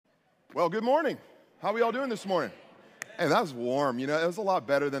Well, good morning. How are we all doing this morning? Hey, that was warm. You know, it was a lot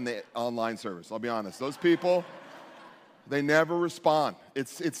better than the online service, I'll be honest. Those people, they never respond.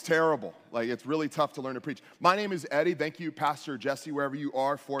 It's terrible. Like, it's really tough to learn to preach. My name is Eddie. Thank you, Pastor Jesse, wherever you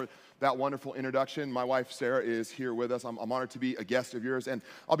are, for that wonderful introduction. My wife, Sarah, is here with us. I'm honored to be a guest of yours. And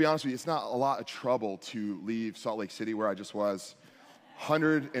I'll be honest with you, it's not a lot of trouble to leave Salt Lake City, where I just was.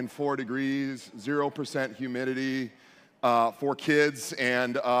 104 degrees, 0% humidity, 4 kids,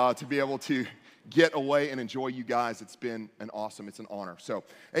 and to be able to get away and enjoy you guys, it's been it's an honor. So,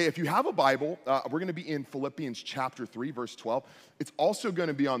 hey, if you have a Bible, we're going to be in Philippians chapter 3, verse 12. It's also going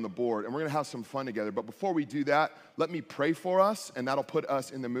to be on the board, and we're going to have some fun together. But before we do that, let me pray for us, and that'll put us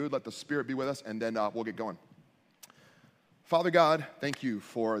in the mood. Let the Spirit be with us, and then we'll get going. Father God, thank you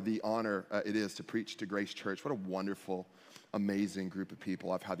for the honor it is to preach to Grace Church. What a wonderful, amazing group of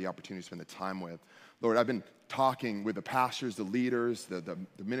people I've had the opportunity to spend the time with. Lord, I've been talking with the pastors, the leaders, the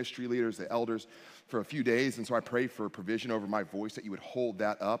ministry leaders, the elders for a few days, and so I pray for provision over my voice, that you would hold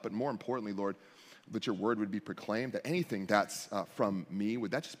that up, but more importantly, Lord, that your word would be proclaimed, that anything that's from me,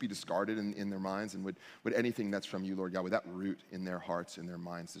 would that just be discarded in their minds, and would anything that's from you, Lord God, would that root in their hearts, in their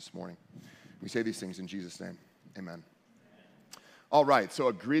minds this morning? We say these things in Jesus' name, amen. All right, so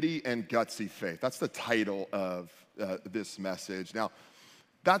a gritty and gutsy faith. That's the title of this message. Now,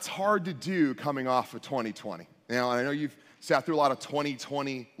 that's hard to do coming off of 2020. Now, I know you've sat through a lot of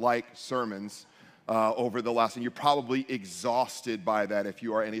 2020-like sermons over the last, and you're probably exhausted by that if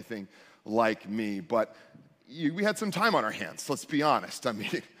you are anything like me. But we had some time on our hands, let's be honest. I mean,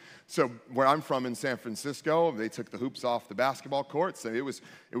 so where I'm from in San Francisco, they took the hoops off the basketball courts. And I was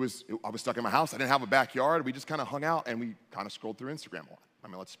stuck in my house. I didn't have a backyard. We just kind of hung out, and we kind of scrolled through Instagram a lot. I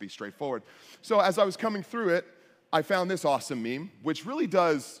mean, let's be straightforward. So as I was coming through it, I found this awesome meme, which really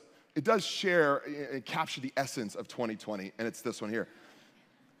does share and capture the essence of 2020, and it's this one here.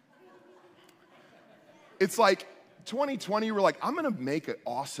 It's like 2020, we're like, I'm gonna make an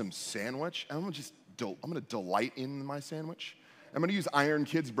awesome sandwich, and I'm gonna delight in my sandwich. I'm gonna use Iron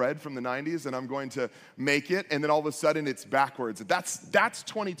Kids bread from the 90s, and I'm going to make it, and then all of a sudden it's backwards. That's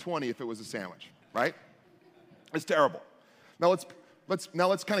 2020 if it was a sandwich, right? It's terrible. Now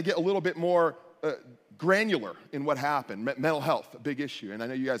let's kind of get a little bit more granular in what happened. Mental health, a big issue, and I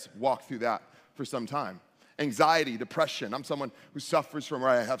know you guys walked through that for some time. Anxiety, depression. I'm someone who suffers from, or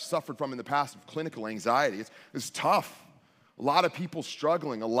I have suffered from in the past, of clinical anxiety. It's tough. A lot of people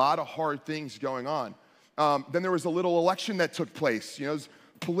struggling, a lot of hard things going on. Then there was a little election that took place. You know, it was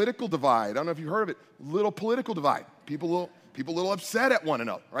political divide. I don't know if you heard of it. Little political divide. People a little upset at one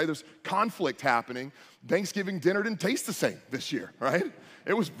another, right? There's conflict happening. Thanksgiving dinner didn't taste the same this year, right?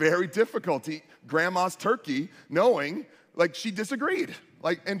 It was very difficult to eat grandma's turkey knowing, like, she disagreed.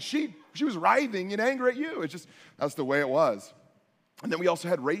 Like, and she was writhing in anger at you. It's just, that's the way it was. And then we also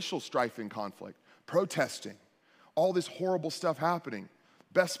had racial strife and conflict, protesting, all this horrible stuff happening.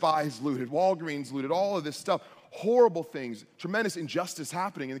 Best Buy's looted, Walgreens looted, all of this stuff. Horrible things, tremendous injustice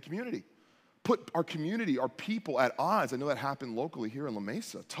happening in the community. Put our community, our people at odds. I know that happened locally here in La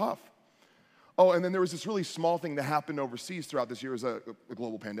Mesa. Tough. Oh, and then there was this really small thing that happened overseas throughout this year. It was a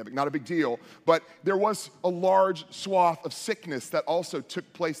global pandemic. Not a big deal, but there was a large swath of sickness that also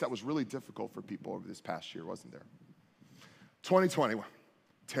took place that was really difficult for people over this past year, wasn't there? 2020,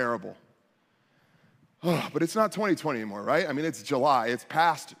 terrible. Oh, but it's not 2020 anymore, right? I mean, it's July. It's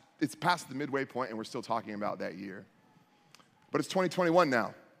past the midway point, and we're still talking about that year. But it's 2021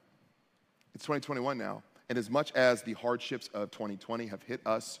 now. It's 2021 now. And as much as the hardships of 2020 have hit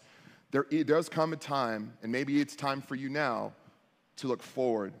us, there does come a time, and maybe it's time for you now, to look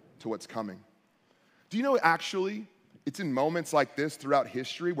forward to what's coming. Do you know, actually, it's in moments like this throughout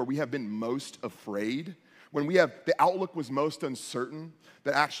history where we have been most afraid, when the outlook was most uncertain,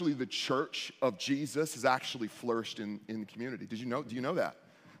 that actually the church of Jesus has actually flourished in the community. Do you know that?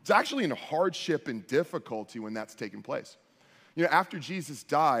 It's actually in hardship and difficulty when that's taken place. You know, after Jesus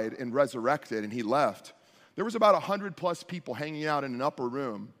died and resurrected and he left, there was about 100 plus people hanging out in an upper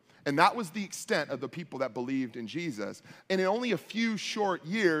room. And that was the extent of the people that believed in Jesus. And in only a few short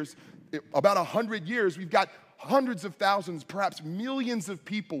years, about 100 years, we've got hundreds of thousands, perhaps millions of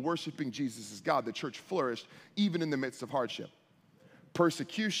people worshiping Jesus as God. The church flourished even in the midst of hardship.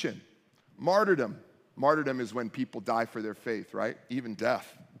 Persecution, martyrdom. Martyrdom is when people die for their faith, right? Even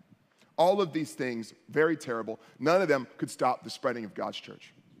death. All of these things, very terrible. None of them could stop the spreading of God's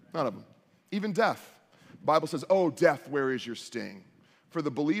church. None of them. Even death. The Bible says, oh, death, where is your sting? For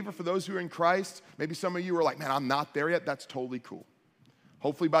the believer, for those who are in Christ, maybe some of you are like, man, I'm not there yet. That's totally cool.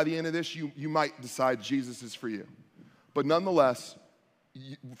 Hopefully by the end of this, you might decide Jesus is for you. But nonetheless,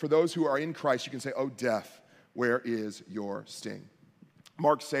 for those who are in Christ, you can say, oh, death, where is your sting?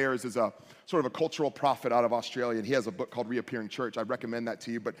 Mark Sayers is a sort of a cultural prophet out of Australia, and he has a book called Reappearing Church. I'd recommend that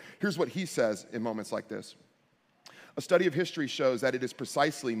to you, but here's what he says in moments like this. A study of history shows that it is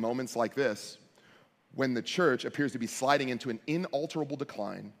precisely moments like this when the church appears to be sliding into an inalterable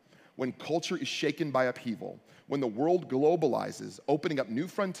decline, when culture is shaken by upheaval, when the world globalizes, opening up new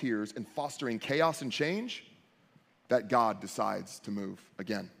frontiers and fostering chaos and change, that God decides to move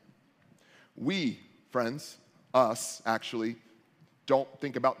again. We, friends, us actually, don't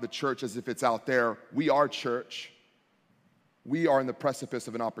think about the church as if it's out there. We are church. We are in the precipice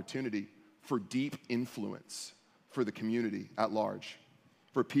of an opportunity for deep influence for the community at large,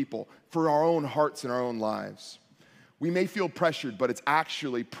 for people, for our own hearts and our own lives. We may feel pressured, but it's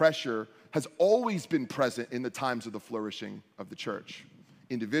actually pressure has always been present in the times of the flourishing of the church,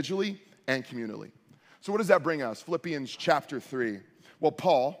 individually and communally. So what does that bring us? Philippians chapter 3. Well,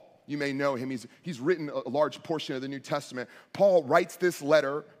 Paul, you may know him. He's written a large portion of the New Testament. Paul writes this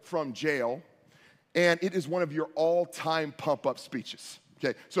letter from jail, and it is one of your all-time pump-up speeches.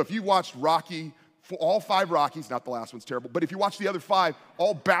 Okay, so if you watched Rocky, for all 5 Rockies, not the last one's terrible, but if you watch the other 5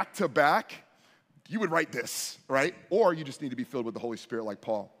 all back to back, you would write this, right? Or you just need to be filled with the Holy Spirit like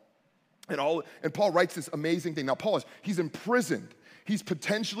Paul. And Paul writes this amazing thing. Now, he's imprisoned. He's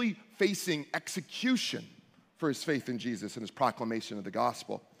potentially facing execution for his faith in Jesus and his proclamation of the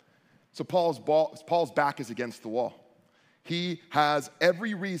gospel. So Paul's back is against the wall. He has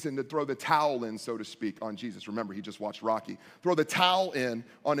every reason to throw the towel in, so to speak, on Jesus. Remember, he just watched Rocky. Throw the towel in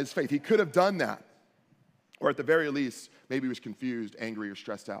on his faith. He could have done that. Or at the very least, maybe he was confused, angry, or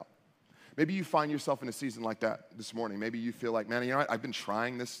stressed out. Maybe you find yourself in a season like that this morning. Maybe you feel like, man, you know what? I've been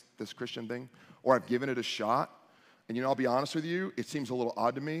trying this Christian thing, or I've given it a shot, and I'll be honest with you, it seems a little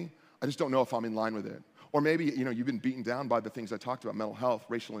odd to me. I just don't know if I'm in line with it. Or maybe, you've been beaten down by the things I talked about, mental health,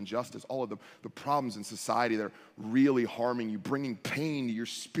 racial injustice, all of the problems in society that are really harming you, bringing pain to your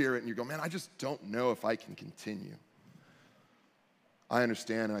spirit, and you go, man, I just don't know if I can continue. I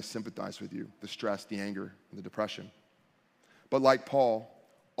understand and I sympathize with you, the stress, the anger, and the depression. But like Paul,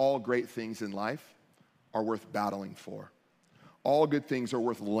 all great things in life are worth battling for. All good things are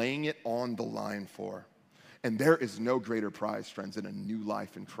worth laying it on the line for. And there is no greater prize, friends, than a new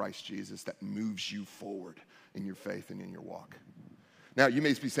life in Christ Jesus that moves you forward in your faith and in your walk. Now, you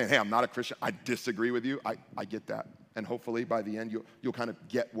may be saying, hey, I'm not a Christian. I disagree with you. I get that. And hopefully by the end, you'll kind of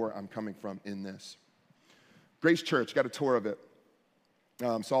get where I'm coming from in this. Grace Church, got a tour of it.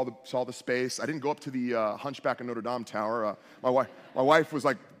 Saw the space. I didn't go up to the Hunchback of Notre Dame Tower. My wife was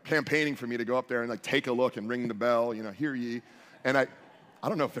like campaigning for me to go up there and like take a look and ring the bell, hear ye. And I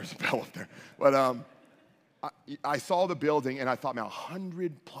don't know if there's a bell up there, but I saw the building and I thought, man,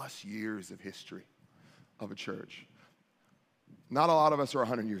 100+ years of history of a church. Not a lot of us are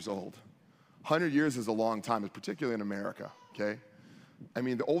 100 years old. 100 years is a long time, particularly in America, okay? I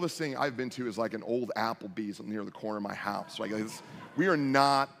mean, the oldest thing I've been to is like an old Applebee's near the corner of my house. Like, we are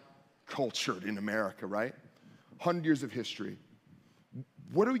not cultured in America, right? 100 years of history.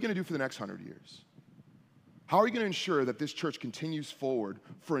 What are we going to do for the next 100 years? How are we going to ensure that this church continues forward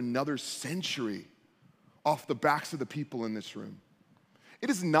for another century off the backs of the people in this room?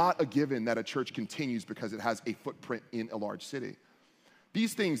 It is not a given that a church continues because it has a footprint in a large city.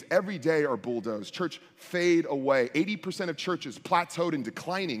 These things every day are bulldozed. Church fade away. 80% of churches plateaued and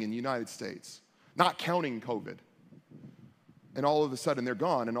declining in the United States, not counting COVID. And all of a sudden they're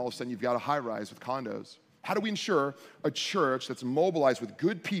gone, and all of a sudden you've got a high rise with condos. How do we ensure a church that's mobilized with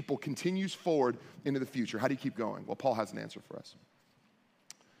good people continues forward into the future? How do you keep going? Well, Paul has an answer for us.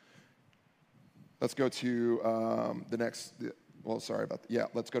 Let's go to the next, let's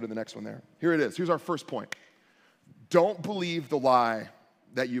go to the next one there. Here it is. Here's our first point. Don't believe the lie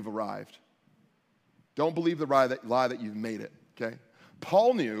that you've arrived. Don't believe the lie that you've made it, okay?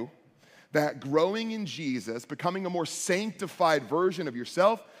 Paul knew that growing in Jesus, becoming a more sanctified version of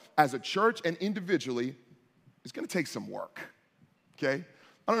yourself as a church and individually is going to take some work, okay?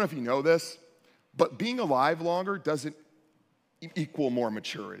 I don't know if you know this, but being alive longer doesn't equal more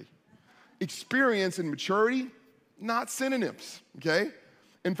maturity. Experience and maturity, not synonyms, okay?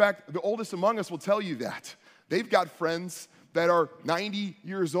 In fact, the oldest among us will tell you that. They've got friends that are 90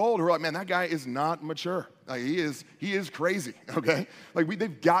 years old who are like, man, that guy is not mature. Like, he is crazy, okay? Like,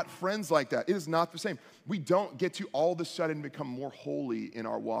 they've got friends like that. It is not the same. We don't get to all of a sudden become more holy in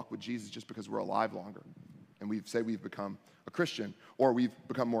our walk with Jesus just because we're alive longer. And we've become a Christian, or we've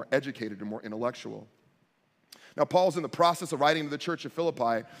become more educated or more intellectual. Now, Paul's in the process of writing to the church of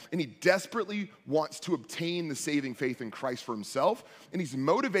Philippi, and he desperately wants to obtain the saving faith in Christ for himself, and he's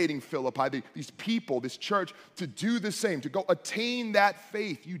motivating Philippi, these people, this church, to do the same, to go attain that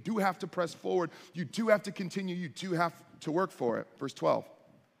faith. You do have to press forward. You do have to continue. You do have to work for it. Verse 12.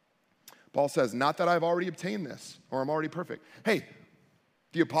 Paul says, not that I've already obtained this, or I'm already perfect. Hey,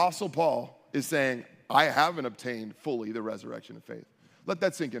 the Apostle Paul is saying, I haven't obtained fully the resurrection of faith. Let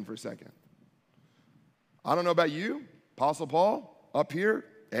that sink in for a second. I don't know about you, Apostle Paul, up here,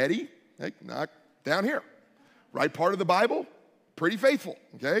 Eddie, not down here. Right part of the Bible, pretty faithful,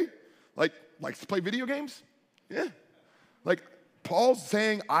 okay? Likes to play video games? Yeah. Paul's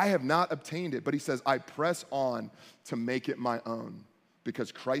saying, I have not obtained it, but he says, I press on to make it my own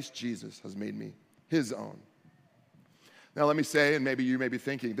because Christ Jesus has made me his own. Now let me say, and maybe you may be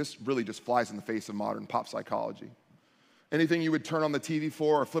thinking, this really just flies in the face of modern pop psychology. Anything you would turn on the TV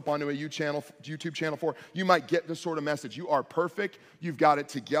for or flip onto a YouTube channel for, you might get this sort of message. You are perfect. You've got it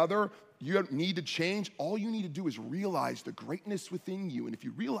together. You don't need to change. All you need to do is realize the greatness within you. And if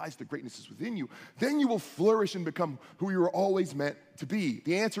you realize the greatness is within you, then you will flourish and become who you were always meant to be.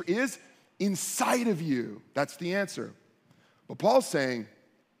 The answer is inside of you. That's the answer. But Paul's saying,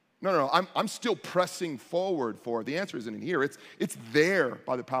 no, I'm still pressing forward for it. The answer isn't in here. It's there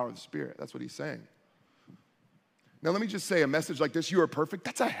by the power of the Spirit. That's what he's saying. Now, let me just say, a message like this, you are perfect,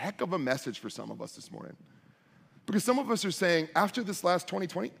 that's a heck of a message for some of us this morning. Because some of us are saying, after this last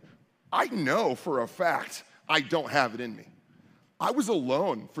 2020, I know for a fact I don't have it in me. I was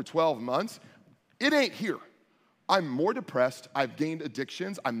alone for 12 months. It ain't here. I'm more depressed. I've gained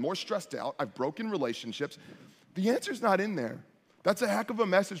addictions. I'm more stressed out. I've broken relationships. The answer's not in there. That's a heck of a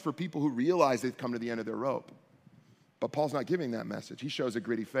message for people who realize they've come to the end of their rope. But Paul's not giving that message. He shows a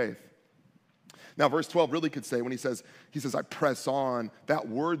gritty faith. Now, verse 12 really could say, when he says, I press on, that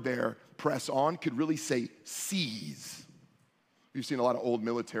word there, press on, could really say seize. You've seen a lot of old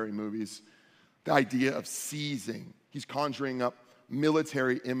military movies. The idea of seizing. He's conjuring up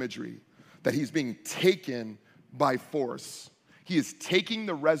military imagery, that he's being taken by force. He is taking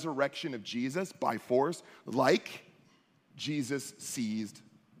the resurrection of Jesus by force, like Jesus seized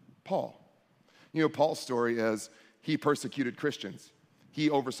Paul. You know, Paul's story is he persecuted Christians. He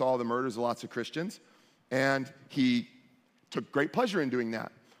oversaw the murders of lots of Christians, and he took great pleasure in doing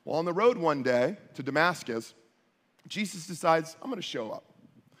that. Well, on the road one day to Damascus, Jesus decides, I'm going to show up.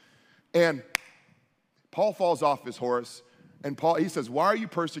 And Paul falls off his horse, and he says, why are you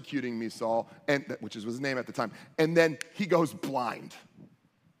persecuting me, Saul? Which was his name at the time. And then he goes blind.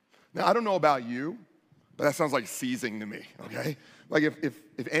 Now, I don't know about you, but that sounds like seizing to me, okay? Like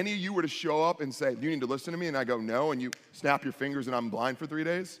if any of you were to show up and say, you need to listen to me, and I go, no, and you snap your fingers and I'm blind for 3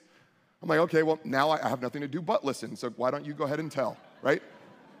 days, I'm like, okay, well, now I have nothing to do but listen, so why don't you go ahead and tell, right?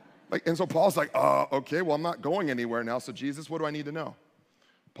 And so Paul's like, okay, well, I'm not going anywhere now, so Jesus, what do I need to know?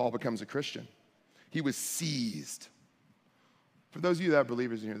 Paul becomes a Christian. He was seized. For those of you that are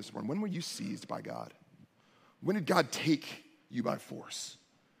believers in here this morning, when were you seized by God? When did God take you by force?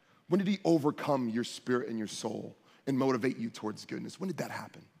 When did he overcome your spirit and your soul and motivate you towards goodness? When did that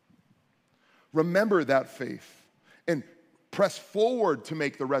happen? Remember that faith and press forward to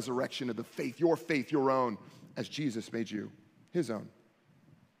make the resurrection of the faith your own, as Jesus made you his own.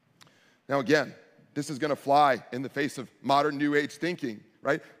 Now again, this is gonna fly in the face of modern New Age thinking,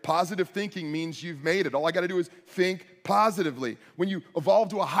 right? Positive thinking means you've made it. All I gotta do is think positively. When you evolve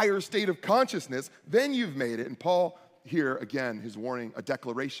to a higher state of consciousness, then you've made it. And Paul here, again, his warning, a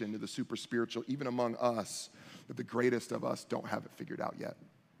declaration to the super spiritual, even among us, that the greatest of us don't have it figured out yet.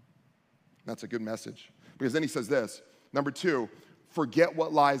 That's a good message. Because then he says this, number 2, forget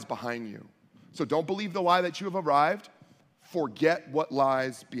what lies behind you. So don't believe the lie that you have arrived. Forget what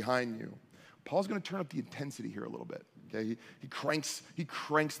lies behind you. Paul's going to turn up the intensity here a little bit. Okay, he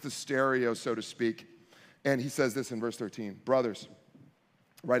cranks the stereo, so to speak. And he says this in verse 13, brothers,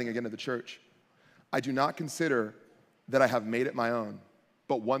 writing again to the church, I do not consider that I have made it my own,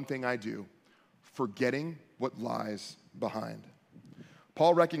 but one thing I do, forgetting what lies behind.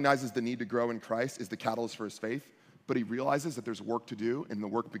 Paul recognizes the need to grow in Christ is the catalyst for his faith, but he realizes that there's work to do, and the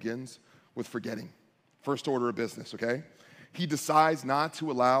work begins with forgetting. First order of business, okay? He decides not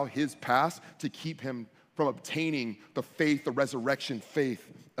to allow his past to keep him from obtaining the faith, the resurrection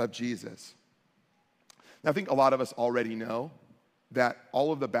faith of Jesus. Now, I think a lot of us already know that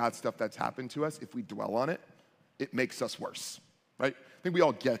all of the bad stuff that's happened to us, if we dwell on it, it makes us worse, right? I think we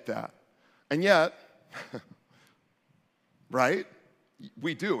all get that. And yet, right,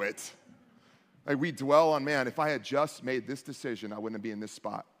 we do it. Like we dwell on, man, if I had just made this decision, I wouldn't be in this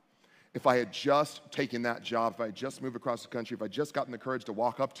spot. If I had just taken that job, if I had just moved across the country, if I had just gotten the courage to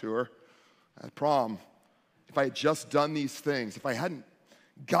walk up to her at prom, if I had just done these things, if I hadn't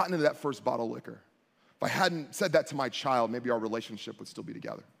gotten into that first bottle of liquor, if I hadn't said that to my child, maybe our relationship would still be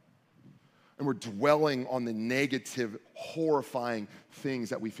together. And we're dwelling on the negative, horrifying things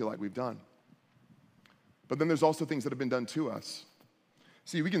that we feel like we've done. But then there's also things that have been done to us.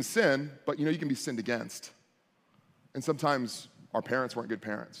 See, we can sin, but you can be sinned against. And sometimes our parents weren't good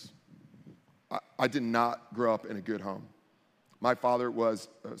parents. I did not grow up in a good home. My father was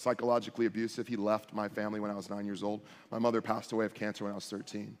psychologically abusive. He left my family when I was 9 years old. My mother passed away of cancer when I was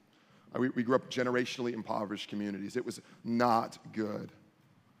 13. We grew up generationally impoverished communities. It was not good.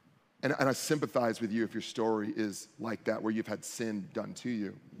 And I sympathize with you if your story is like that, where you've had sin done to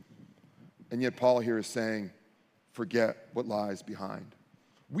you. And yet Paul here is saying, forget what lies behind.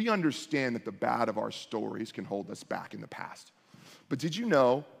 We understand that the bad of our stories can hold us back in the past. But did you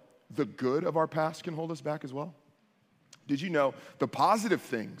know the good of our past can hold us back as well? Did you know the positive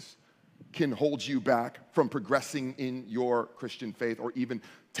things can hold you back from progressing in your Christian faith, or even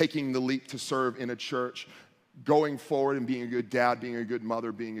taking the leap to serve in a church, going forward and being a good dad, being a good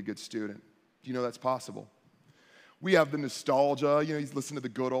mother, being a good student? Do you know that's possible? We have the nostalgia, you listen to the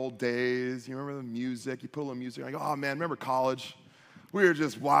good old days, you remember the music, you put a little music, like, oh man, remember college? We were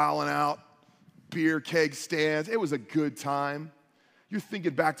just wilding out, beer keg stands, it was a good time. You're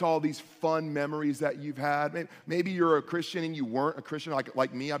thinking back to all these fun memories that you've had. Maybe you're a Christian and you weren't a Christian,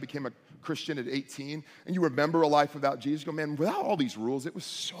 like me, I became a Christian at 18, and you remember a life without Jesus. You go, man, without all these rules, it was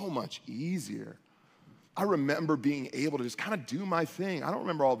so much easier. I remember being able to just kind of do my thing. I don't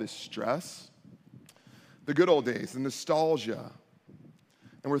remember all this stress. The good old days, the nostalgia.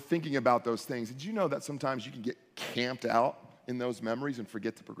 And we're thinking about those things. Did you know that sometimes you can get camped out in those memories and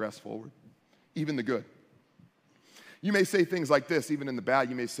forget to progress forward? Even the good. You may say things like this, even in the bad.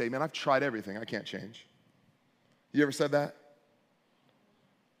 You may say, man, I've tried everything. I can't change. You ever said that?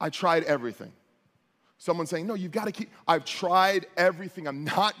 I tried everything. Someone saying, no, you've got to keep, I've tried everything. I'm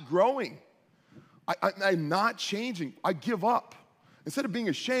not growing. I'm not changing. I give up. Instead of being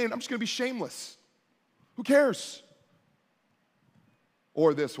ashamed, I'm just going to be shameless. Who cares?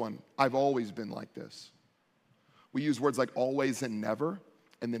 Or this one, I've always been like this. We use words like always and never,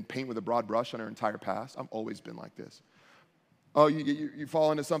 and then paint with a broad brush on our entire past. I've always been like this. Oh, you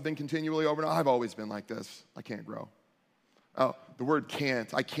fall into something continually over and over. I've always been like this. I can't grow. Oh, the word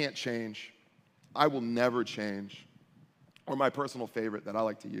can't. I can't change. I will never change. Or my personal favorite that I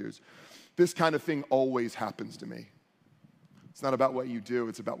like to use, this kind of thing always happens to me. It's not about what you do.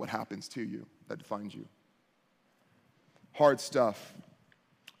 It's about what happens to you that defines you. Hard stuff.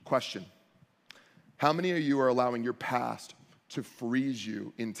 Question. How many of you are allowing your past to freeze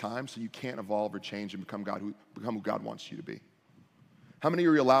you in time so you can't evolve or change and become who God wants you to be? How many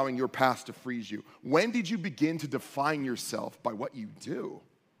are you allowing your past to freeze you? When did you begin to define yourself by what you do?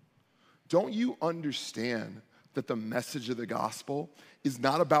 Don't you understand that the message of the gospel is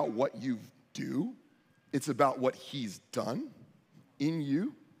not about what you do? It's about what he's done in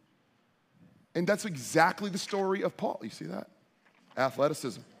you. And that's exactly the story of Paul. You see that?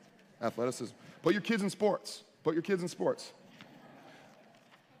 Athleticism. Put your kids in sports.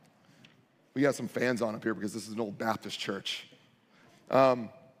 We got some fans on up here because this is an old Baptist church. So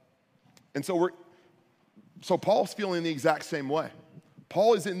Paul's feeling the exact same way.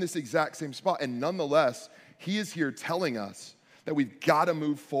 Paul is in this exact same spot, and nonetheless, he is here telling us that we've got to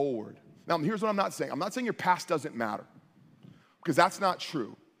move forward. Now, here's what I'm not saying. I'm not saying your past doesn't matter, because that's not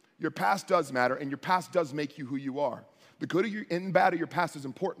true. Your past does matter, and your past does make you who you are. The good and bad of your past is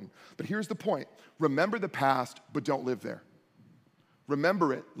important, but here's the point. Remember the past, but don't live there.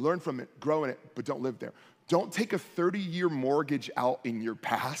 Remember it, learn from it, grow in it, but don't live there. Don't take a 30-year mortgage out in your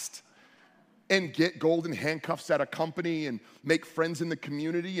past and get golden handcuffs at a company and make friends in the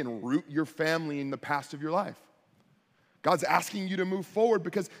community and root your family in the past of your life. God's asking you to move forward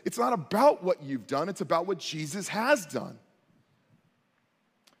because it's not about what you've done, it's about what Jesus has done.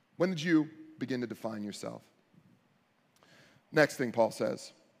 When did you begin to define yourself? Next thing Paul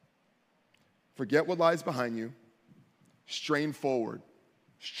says, forget what lies behind you, strain forward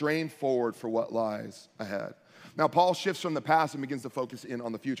for what lies ahead. Now, Paul shifts from the past and begins to focus in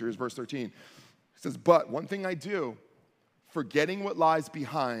on the future. Here's verse 13. He says, but one thing I do, forgetting what lies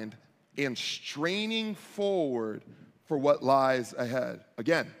behind and straining forward for what lies ahead.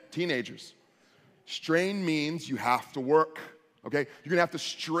 Again, teenagers, strain means you have to work, okay? You're gonna have to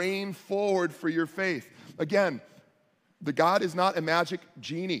strain forward for your faith. Again, the God is not a magic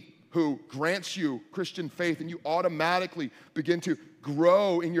genie who grants you Christian faith and you automatically begin to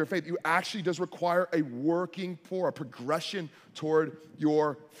grow in your faith. It actually does require a working for, a progression toward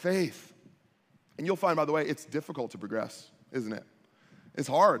your faith. And you'll find, by the way, it's difficult to progress, isn't it? It's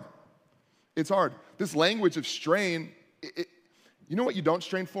hard. It's hard. This language of strain, you know what you don't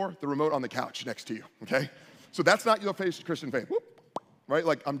strain for? The remote on the couch next to you, okay? So that's not your Christian faith. Whoop, right?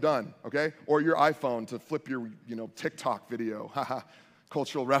 Like, I'm done, okay? Or your iPhone to flip your, TikTok video, haha,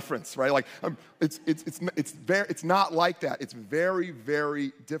 cultural reference, right? Like, it's not like that. It's very,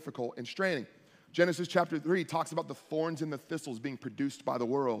 very difficult and straining. Genesis chapter 3 talks about the thorns and the thistles being produced by the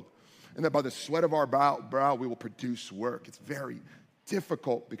world, and that by the sweat of our brow we will produce work. It's very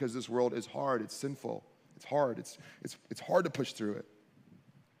difficult because this world is hard. It's sinful. It's hard. It's hard to push through it.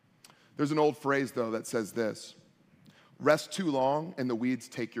 There's an old phrase, though, that says this: rest too long and the weeds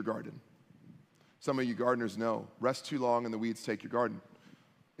take your garden. Some of you gardeners know, rest too long and the weeds take your garden.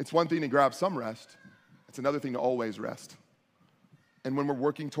 It's one thing to grab some rest. It's another thing to always rest. And when we're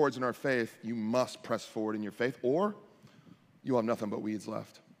working towards in our faith, you must press forward in your faith, or you'll have nothing but weeds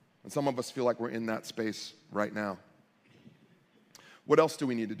left. And some of us feel like we're in that space right now. What else do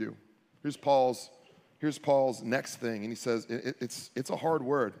we need to do? Here's Paul's next thing, and he says it's a hard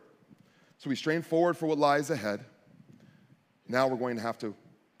word. So we strain forward for what lies ahead. Now we're going to have to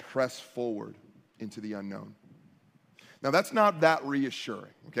press forward into the unknown. Now, that's not that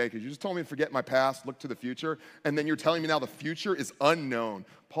reassuring, okay? Because you just told me to forget my past, look to the future, and then you're telling me now the future is unknown.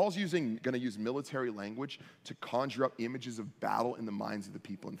 Paul's going to use military language to conjure up images of battle in the minds of the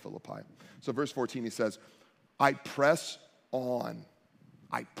people in Philippi. So verse 14, he says, I press on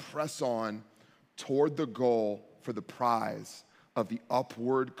toward the goal for the prize of the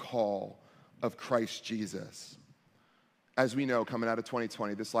upward call of Christ Jesus. As we know, coming out of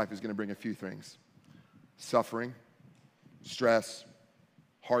 2020, this life is going to bring a few things: suffering, stress,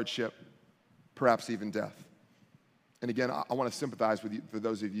 hardship, perhaps even death. And again, I want to sympathize with you, for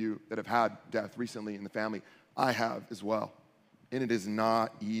those of you that have had death recently in the family. I have as well. And it is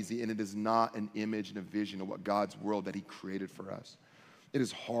not easy, and it is not an image and a vision of what God's world that he created for us. It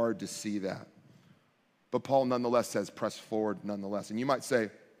is hard to see that. But Paul nonetheless says, press forward nonetheless. And you might say,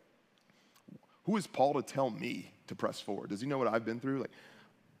 who is Paul to tell me to press forward? Does he know what I've been through? Like,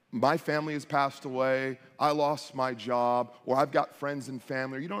 my family has passed away, I lost my job, or I've got friends and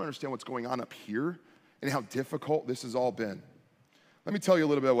family, or you don't understand what's going on up here and how difficult this has all been. Let me tell you a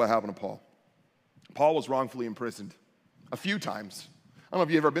little bit of what happened to Paul. Paul was wrongfully imprisoned a few times. I don't know if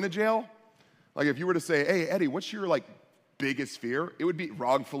you've ever been to jail. Like, if you were to say, hey, Eddie, what's your biggest fear? It would be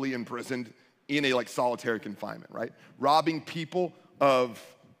wrongfully imprisoned in a solitary confinement, right? Robbing people of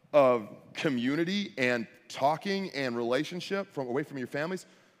community and talking and relationship away from your families.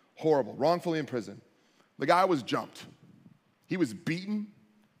 Horrible, wrongfully imprisoned. The guy was jumped. He was beaten.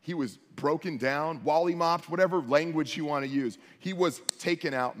 He was broken down, wally-mopped, whatever language you want to use. He was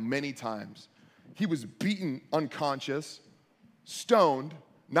taken out many times. He was beaten unconscious, stoned,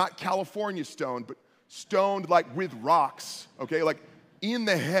 not California stoned, but stoned with rocks, okay? In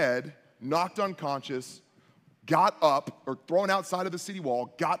the head, knocked unconscious, got up, or thrown outside of the city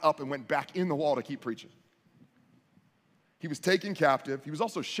wall, got up and went back in the wall to keep preaching. He was taken captive. He was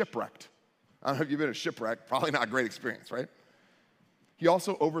also shipwrecked. I don't know if you've been a shipwreck. Probably not a great experience, right? He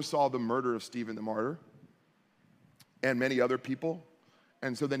also oversaw the murder of Stephen the martyr and many other people.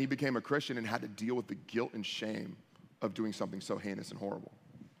 And so then he became a Christian and had to deal with the guilt and shame of doing something so heinous and horrible.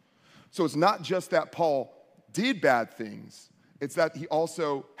 So it's not just that Paul did bad things. It's that he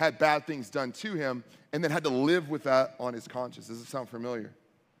also had bad things done to him and then had to live with that on his conscience. Does it sound familiar?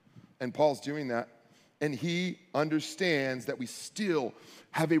 And Paul's doing that. And he understands that we still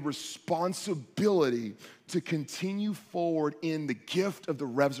have a responsibility to continue forward in the gift of the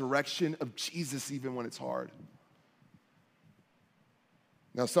resurrection of Jesus, even when it's hard.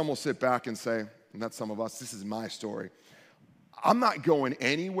 Now, some will sit back and say, and that's some of us, this is my story. I'm not going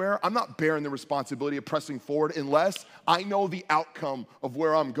anywhere. I'm not bearing the responsibility of pressing forward unless I know the outcome of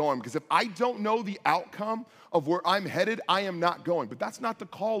where I'm going. Because if I don't know the outcome of where I'm headed, I am not going. But that's not the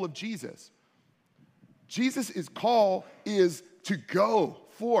call of Jesus. Jesus' call is to go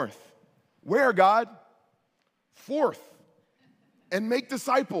forth. Where, God? Forth. And make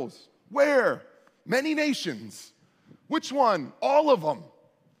disciples. Where? Many nations. Which one? All of them.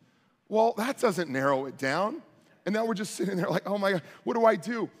 Well, that doesn't narrow it down. And now we're just sitting there like, oh my God, what do I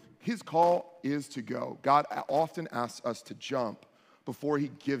do? His call is to go. God often asks us to jump before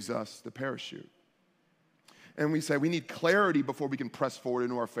he gives us the parachute. And we say we need clarity before we can press forward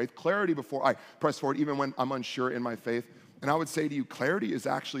into our faith. Clarity before I press forward, even when I'm unsure in my faith. And I would say to you, clarity is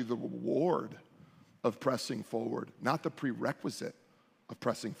actually the reward of pressing forward, not the prerequisite of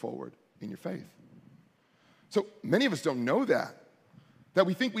pressing forward in your faith. So many of us don't know that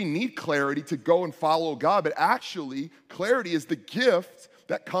we think we need clarity to go and follow God, but actually, clarity is the gift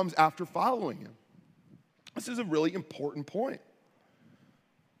that comes after following him. This is a really important point.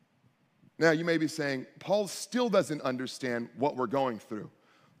 Now, you may be saying, Paul still doesn't understand what we're going through.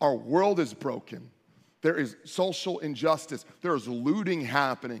 Our world is broken. There is social injustice. There is looting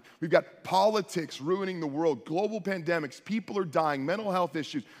happening. We've got politics ruining the world, global pandemics, people are dying, mental health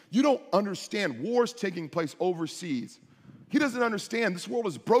issues. You don't understand wars taking place overseas. He doesn't understand this world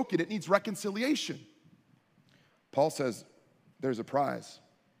is broken. It needs reconciliation. Paul says there's a prize.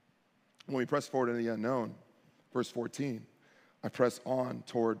 When we press forward into the unknown, verse 14, I press on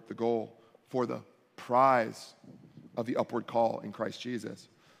toward the goal for the prize of the upward call in Christ Jesus.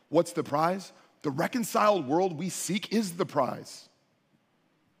 What's the prize? The reconciled world we seek is the prize.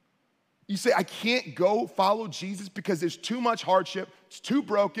 You say, I can't go follow Jesus because there's too much hardship, it's too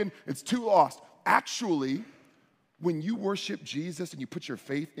broken, it's too lost. Actually, when you worship Jesus and you put your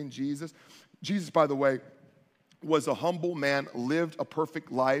faith in Jesus, Jesus, by the way, was a humble man, lived a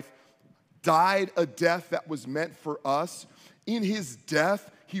perfect life, died a death that was meant for us. In his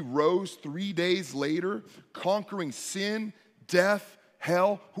death, he rose 3 days later, conquering sin, death,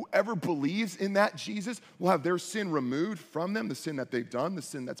 hell. Whoever believes in that Jesus will have their sin removed from them, the sin that they've done, the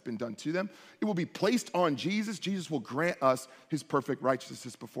sin that's been done to them. It will be placed on Jesus. Jesus will grant us his perfect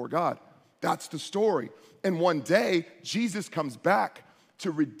righteousness before God. That's the story. And one day, Jesus comes back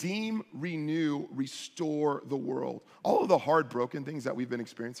to redeem, renew, restore the world. All of the hard, broken things that we've been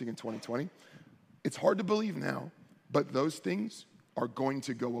experiencing in 2020, it's hard to believe now, but those things are going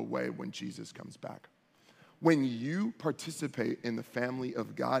to go away when Jesus comes back. When you participate in the family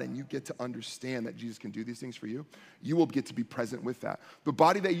of God and you get to understand that Jesus can do these things for you, you will get to be present with that. The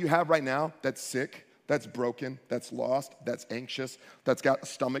body that you have right now that's sick, that's broken, that's lost, that's anxious, that's got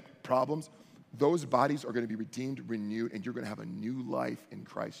stomach problems, those bodies are going to be redeemed, renewed, and you're going to have a new life in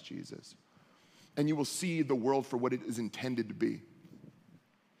Christ Jesus. And you will see the world for what it is intended to be.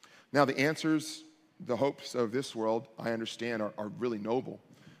 Now, the answers, the hopes of this world, I understand, are really noble.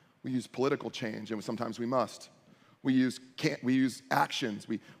 We use political change, and sometimes we must. We use actions.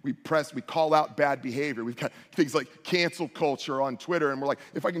 We call out bad behavior. We've got things like cancel culture on Twitter, and we're like,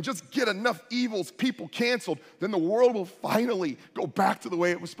 if I can just get enough evil people canceled, then the world will finally go back to the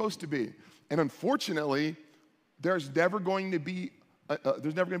way it was supposed to be. And unfortunately, there's never going to be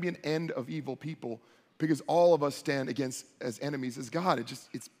an end of evil people because all of us stand against as enemies as God.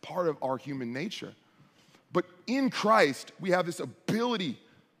 It's part of our human nature. But in Christ, we have this ability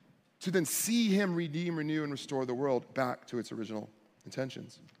to then see him redeem, renew, and restore the world back to its original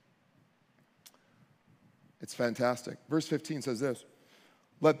intentions. It's fantastic. Verse 15 says this,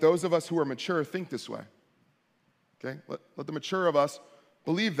 let those of us who are mature think this way. Okay? Let the mature of us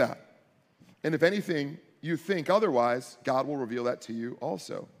believe that. And if anything you think otherwise, God will reveal that to you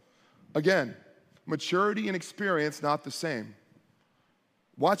also. Again, maturity and experience not the same.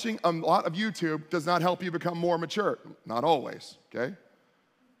 Watching a lot of YouTube does not help you become more mature. Not always, okay?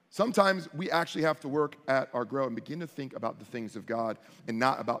 Sometimes we actually have to work at our growth and begin to think about the things of God and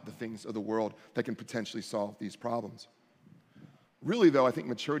not about the things of the world that can potentially solve these problems. Really, though, I think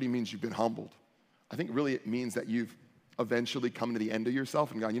maturity means you've been humbled. I think really it means that you've eventually come to the end of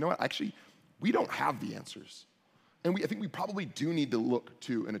yourself and gone, you know what, actually, we don't have the answers. And I think we probably do need to look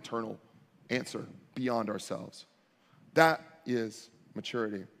to an eternal answer beyond ourselves. That is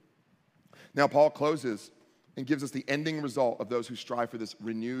maturity. Now, Paul closes and gives us the ending result of those who strive for this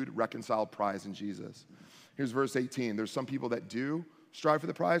renewed, reconciled prize in Jesus. Here's verse 18. There's some people that do strive for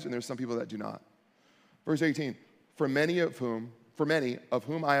the prize, and there's some people that do not. Verse 18, for many of whom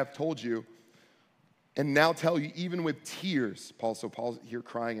I have told you, and now tell you even with tears, Paul's here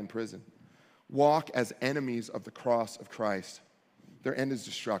crying in prison, walk as enemies of the cross of Christ. Their end is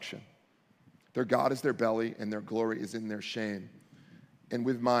destruction. Their God is their belly, and their glory is in their shame, and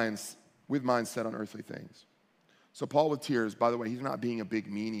with minds set on earthly things. So Paul with tears, by the way, he's not being a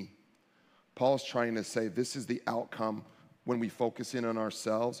big meanie. Paul's trying to say this is the outcome when we focus in on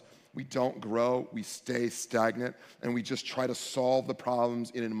ourselves. We don't grow, we stay stagnant, and we just try to solve the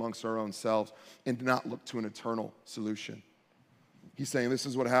problems in and amongst our own selves and not look to an eternal solution. He's saying this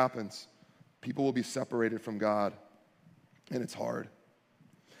is what happens. People will be separated from God, and it's hard.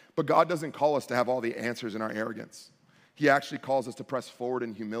 But God doesn't call us to have all the answers in our arrogance. He actually calls us to press forward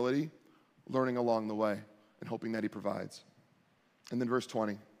in humility, learning along the way, and hoping that he provides. And then verse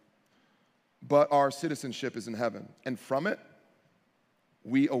 20, but our citizenship is in heaven, and from it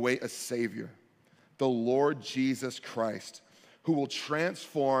we await a Savior, the Lord Jesus Christ, who will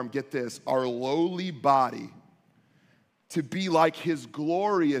transform, get this, our lowly body to be like his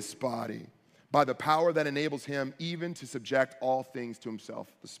glorious body by the power that enables him even to subject all things to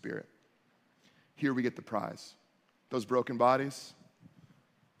himself, the Spirit. Here we get the prize. Those broken bodies,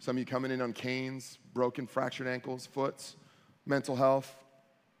 some of you coming in on canes, broken, fractured ankles, foots, mental health.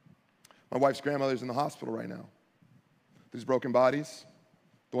 My wife's grandmother's in the hospital right now. These broken bodies,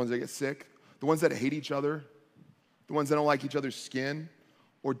 the ones that get sick, the ones that hate each other, the ones that don't like each other's skin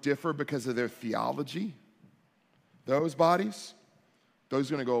or differ because of their theology, those bodies, those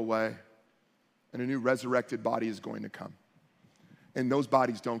are going to go away, and a new resurrected body is going to come. And those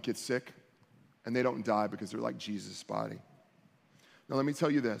bodies don't get sick, and they don't die because they're like Jesus' body. Now, let me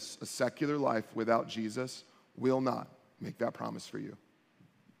tell you this. A secular life without Jesus will not make that promise for you.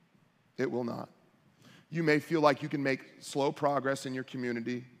 It will not. You may feel like you can make slow progress in your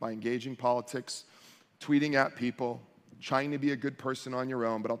community by engaging politics, tweeting at people, trying to be a good person on your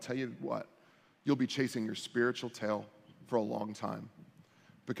own, but I'll tell you what, you'll be chasing your spiritual tail for a long time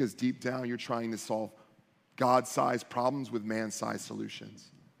because deep down you're trying to solve God-sized problems with man-sized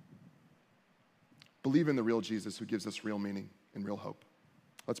solutions. Believe in the real Jesus who gives us real meaning and real hope.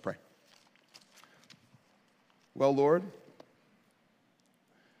 Let's pray. Well, Lord,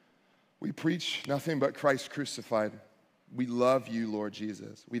 we preach nothing but Christ crucified. We love you, Lord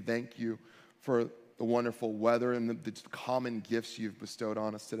Jesus. We thank you for the wonderful weather and the common gifts you've bestowed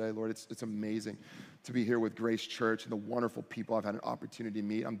on us today, Lord. It's amazing to be here with Grace Church and the wonderful people I've had an opportunity to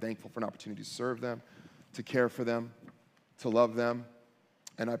meet. I'm thankful for an opportunity to serve them, to care for them, to love them.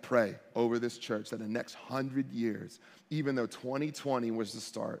 And I pray over this church that in the next 100 years, even though 2020 was the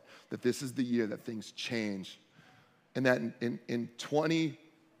start, that this is the year that things change. And that in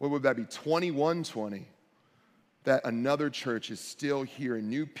 2120, that another church is still here and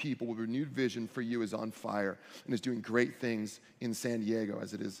new people with renewed vision for you is on fire and is doing great things in San Diego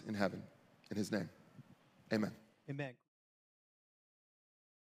as it is in heaven. In his name, amen. Amen.